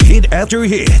hit after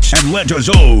hit and let us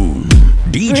own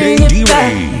DJ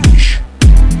D-Range.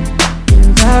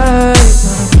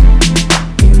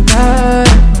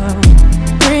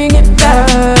 Bring it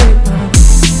back.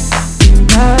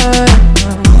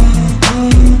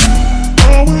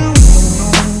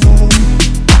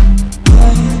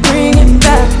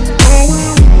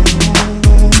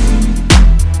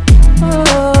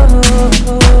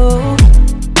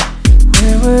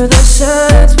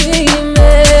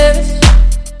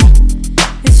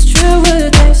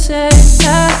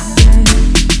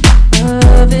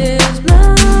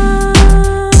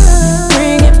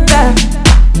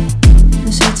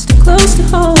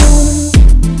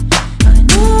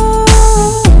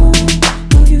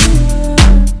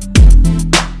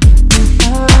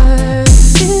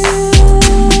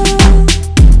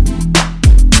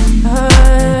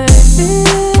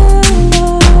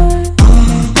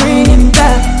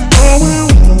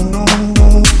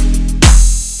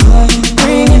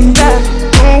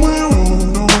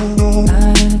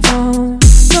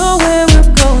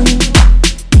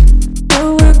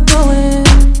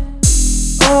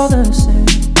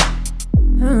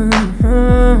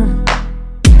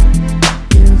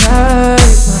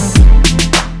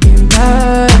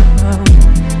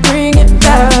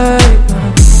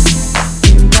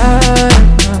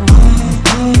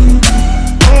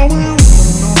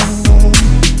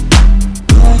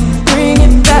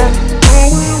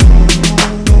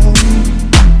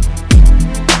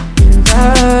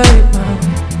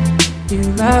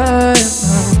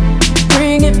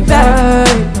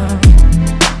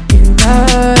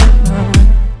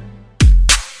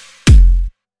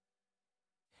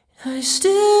 I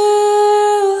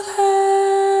still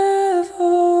have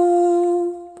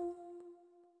hope,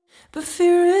 but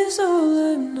fear is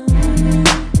all I know.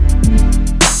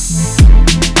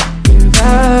 You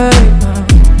lied, Mom.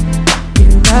 You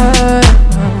lied,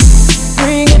 Mom.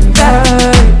 Bring it back,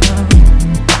 Mom.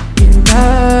 You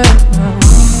lied,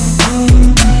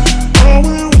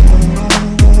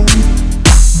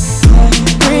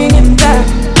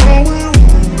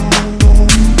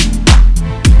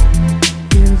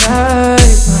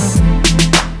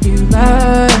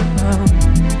 Mom.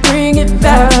 Bring it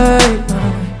back.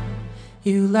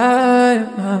 You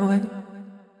lied my way.